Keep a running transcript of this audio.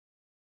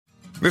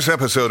This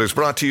episode is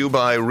brought to you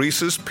by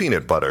Reese's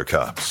Peanut Butter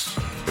Cups.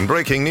 In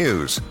breaking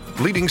news,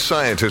 leading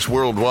scientists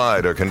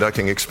worldwide are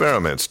conducting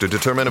experiments to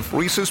determine if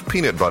Reese's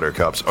Peanut Butter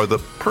Cups are the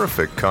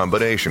perfect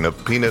combination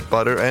of peanut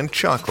butter and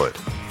chocolate.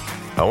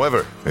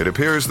 However, it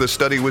appears the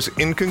study was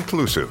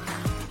inconclusive,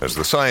 as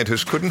the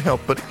scientists couldn't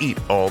help but eat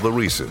all the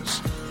Reese's.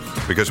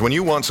 Because when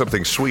you want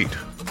something sweet,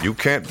 you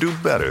can't do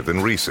better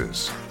than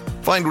Reese's.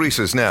 Find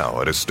Reese's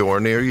now at a store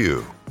near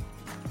you.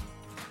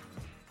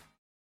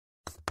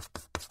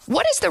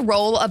 What is the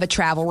role of a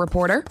travel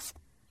reporter?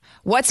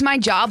 What's my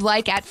job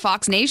like at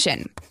Fox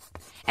Nation?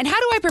 And how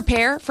do I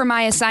prepare for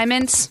my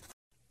assignments?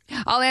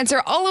 I'll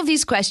answer all of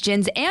these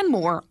questions and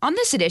more on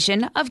this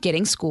edition of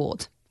Getting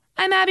Schooled.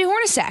 I'm Abby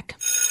Hornacek.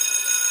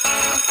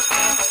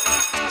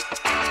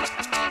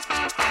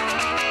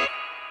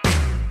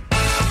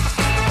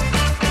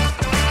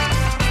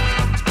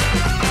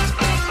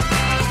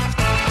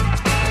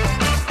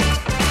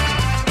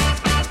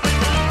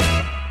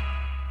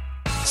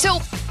 So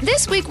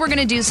this week we're going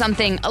to do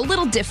something a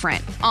little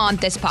different on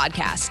this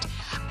podcast.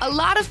 A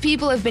lot of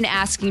people have been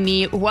asking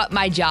me what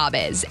my job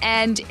is,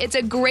 and it's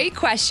a great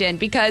question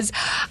because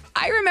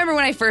I remember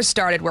when I first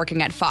started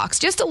working at Fox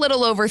just a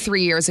little over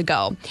 3 years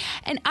ago,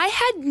 and I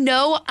had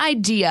no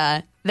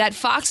idea that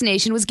Fox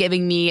Nation was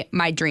giving me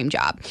my dream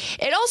job.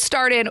 It all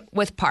started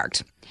with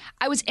Parked.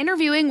 I was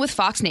interviewing with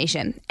Fox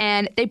Nation,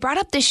 and they brought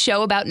up this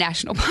show about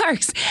national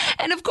parks.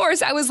 And of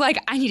course, I was like,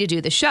 I need to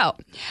do the show.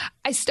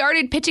 I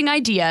started pitching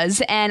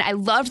ideas, and I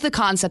loved the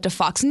concept of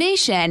Fox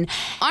Nation.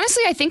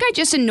 Honestly, I think I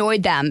just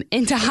annoyed them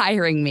into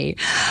hiring me.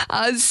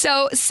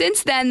 So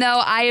since then,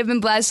 though, I have been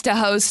blessed to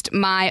host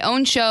my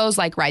own shows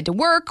like Ride to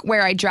Work,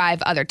 where I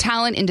drive other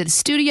talent into the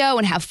studio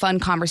and have fun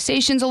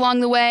conversations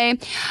along the way.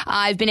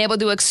 I've been able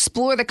to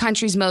explore the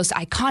country's most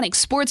iconic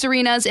sports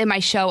arenas in my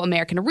show,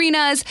 American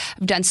Arenas.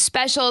 I've done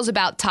specials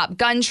about Top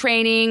Gun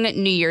training,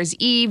 New Year's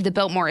Eve, the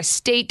Biltmore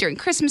Estate during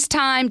Christmas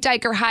time,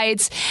 Diker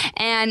Heights,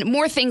 and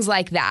more things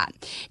like that.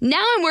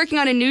 Now I'm working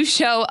on a new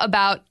show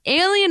about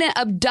alien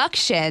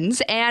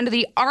abductions and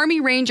the Army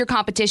Ranger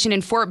competition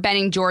in Fort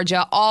Benning,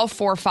 Georgia, all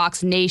for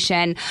Fox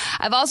Nation.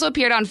 I've also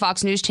appeared on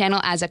Fox News Channel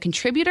as a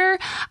contributor.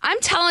 I'm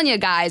telling you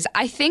guys,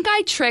 I think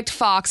I tricked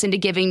Fox into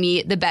giving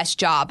me the best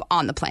job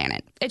on the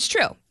planet. It's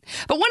true.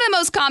 But one of the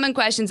most common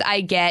questions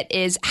I get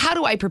is, how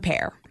do I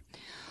prepare?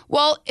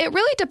 Well, it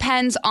really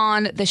depends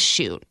on the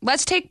shoot.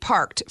 Let's take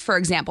Parked, for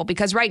example,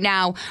 because right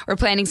now we're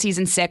planning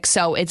season 6,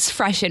 so it's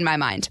fresh in my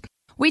mind.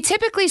 We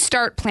typically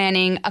start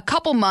planning a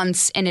couple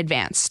months in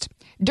advance.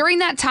 During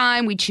that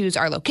time, we choose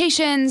our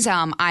locations.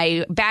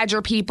 I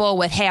badger people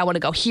with, hey, I want to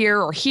go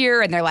here or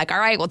here. And they're like, all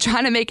right, we'll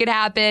try to make it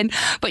happen.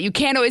 But you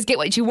can't always get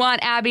what you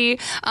want, Abby.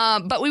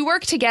 But we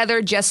work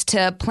together just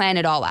to plan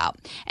it all out.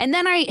 And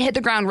then I hit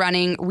the ground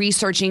running,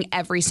 researching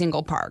every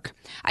single park.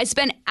 I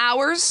spend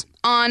hours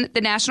on the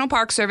National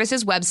Park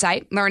Service's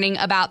website, learning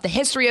about the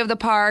history of the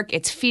park,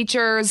 its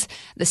features,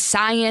 the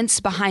science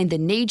behind the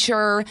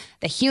nature,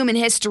 the human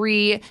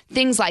history,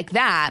 things like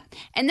that.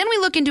 And then we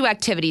look into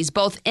activities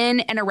both in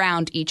and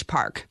around each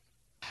park.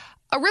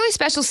 A really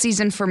special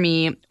season for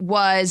me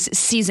was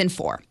season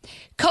 4.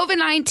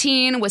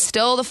 COVID-19 was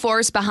still the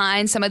force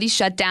behind some of these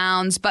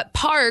shutdowns, but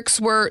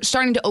parks were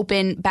starting to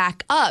open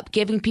back up,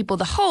 giving people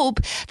the hope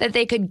that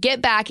they could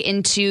get back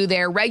into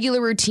their regular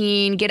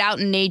routine, get out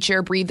in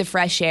nature, breathe the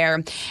fresh air.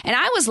 And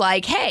I was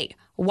like, hey,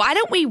 why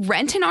don't we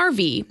rent an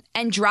RV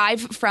and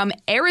drive from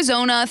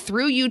Arizona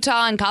through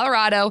Utah and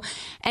Colorado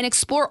and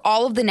explore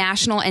all of the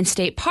national and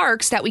state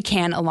parks that we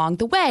can along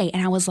the way?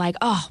 And I was like,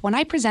 oh, when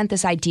I present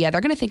this idea, they're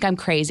going to think I'm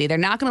crazy. They're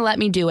not going to let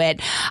me do it.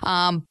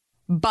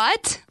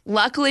 But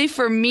luckily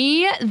for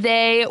me,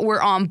 they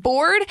were on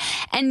board,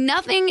 and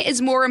nothing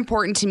is more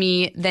important to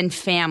me than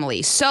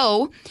family.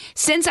 So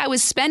since I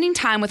was spending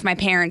time with my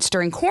parents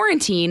during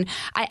quarantine,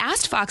 I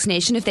asked Fox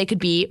Nation if they could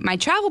be my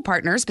travel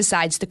partners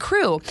besides the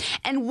crew.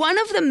 And one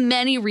of the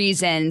many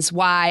reasons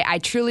why I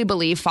truly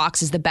believe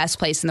Fox is the best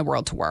place in the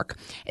world to work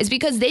is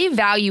because they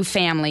value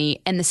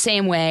family in the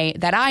same way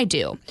that I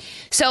do.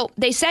 So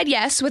they said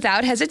yes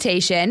without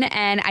hesitation,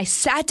 and I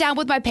sat down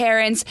with my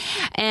parents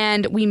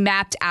and we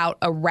mapped out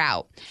a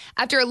route.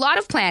 After a lot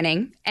of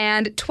planning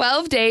and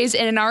 12 days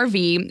in an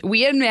RV,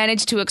 we had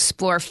managed to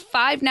explore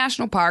 5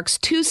 national parks,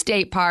 2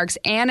 state parks,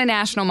 and a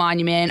national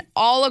monument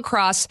all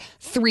across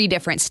 3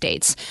 different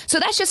states. So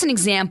that's just an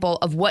example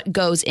of what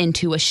goes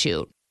into a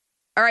shoot.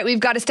 All right,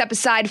 we've got to step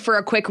aside for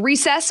a quick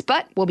recess,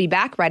 but we'll be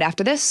back right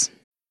after this.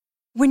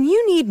 When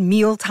you need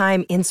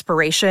mealtime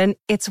inspiration,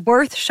 it's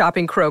worth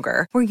shopping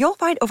Kroger, where you'll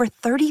find over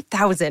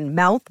 30,000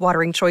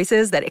 mouth-watering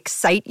choices that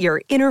excite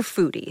your inner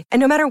foodie. And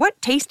no matter what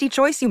tasty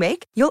choice you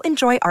make, you'll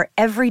enjoy our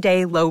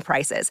everyday low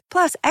prices,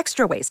 plus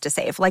extra ways to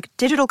save, like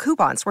digital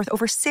coupons worth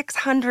over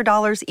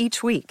 $600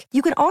 each week.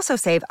 You can also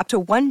save up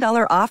to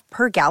 $1 off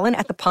per gallon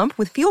at the pump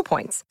with fuel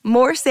points.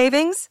 More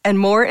savings and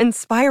more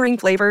inspiring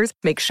flavors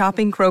make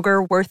shopping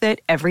Kroger worth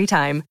it every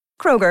time.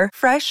 Kroger,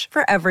 fresh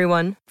for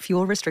everyone.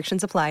 Fuel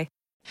restrictions apply.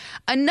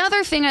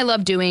 Another thing I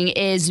love doing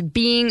is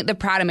being the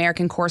proud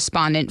American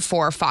correspondent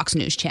for Fox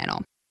News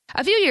Channel.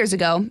 A few years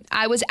ago,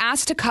 I was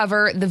asked to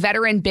cover the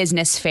Veteran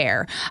Business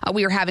Fair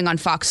we were having on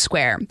Fox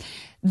Square.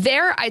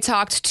 There, I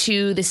talked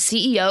to the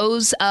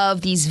CEOs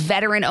of these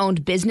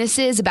veteran-owned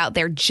businesses about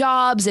their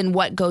jobs and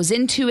what goes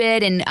into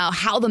it and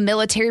how the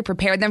military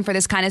prepared them for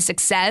this kind of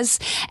success.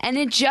 And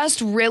it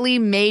just really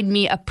made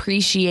me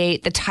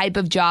appreciate the type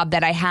of job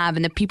that I have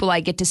and the people I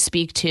get to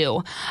speak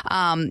to.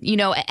 And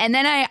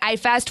then I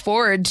fast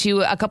forward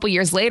to a couple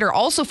years later,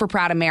 also for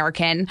Proud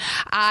American,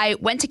 I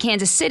went to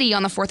Kansas City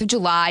on the 4th of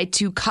July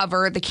to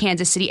cover the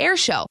Kansas City Air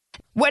Show.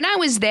 When I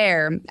was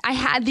there, I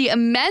had the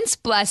immense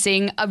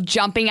blessing of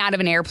jumping out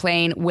of an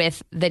airplane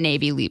with the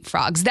Navy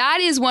Leapfrogs. That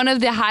is one of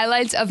the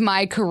highlights of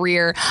my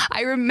career.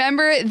 I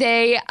remember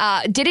they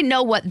didn't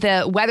know what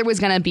the weather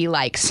was going to be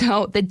like.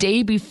 So the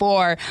day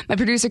before, my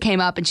producer came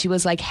up and she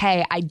was like,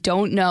 hey, I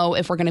don't know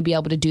if we're going to be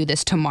able to do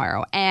this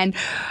tomorrow. And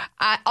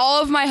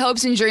all of my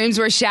hopes and dreams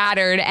were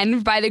shattered.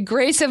 And by the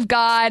grace of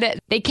God,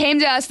 they came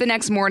to us the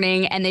next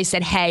morning and they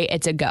said, hey,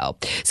 it's a go.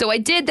 So I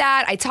did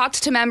that. I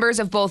talked to members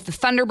of both the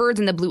Thunderbirds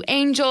and the Blue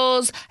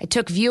Angels. I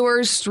took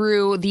viewers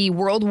through the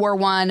World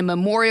War I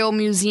Memorial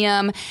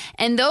Museum.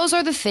 And those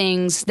are the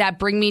things that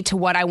bring me to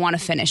what I want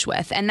to finish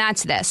with. And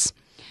that's this.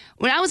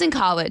 When I was in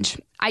college,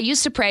 I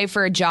used to pray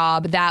for a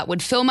job that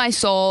would fill my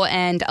soul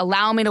and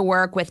allow me to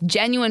work with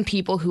genuine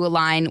people who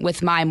align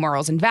with my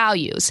morals and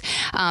values,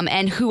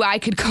 and who I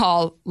could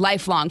call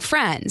lifelong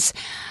friends.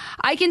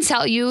 I can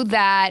tell you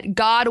that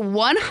God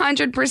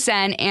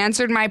 100%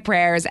 answered my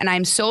prayers, and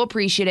I'm so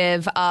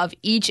appreciative of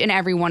each and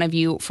every one of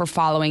you for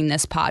following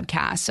this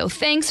podcast. So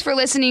thanks for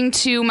listening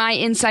to my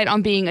insight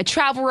on being a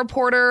travel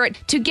reporter.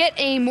 To get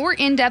a more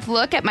in-depth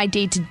look at my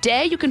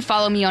day-to-day, you can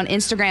follow me on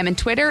Instagram and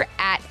Twitter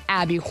at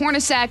Abby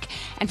Hornacek.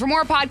 And for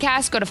more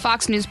podcasts, go to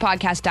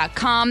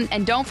foxnewspodcast.com.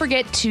 And don't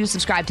forget to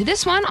subscribe to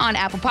this one on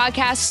Apple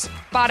Podcasts,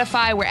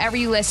 Spotify, wherever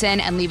you listen,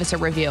 and leave us a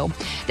review.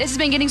 This has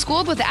been Getting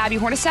Schooled with Abby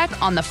Hornacek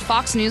on the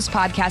Fox News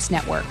Podcast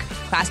Network.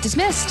 Class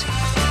dismissed.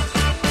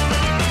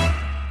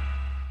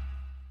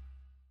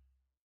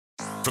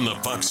 From the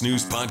Fox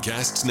News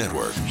Podcasts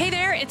Network. Hey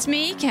there, it's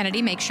me,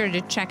 Kennedy. Make sure to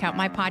check out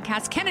my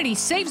podcast, Kennedy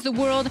Saves the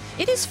World.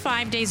 It is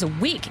 5 days a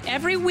week,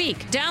 every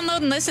week. Download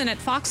and listen at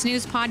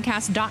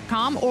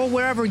foxnewspodcast.com or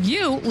wherever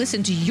you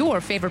listen to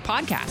your favorite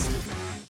podcast.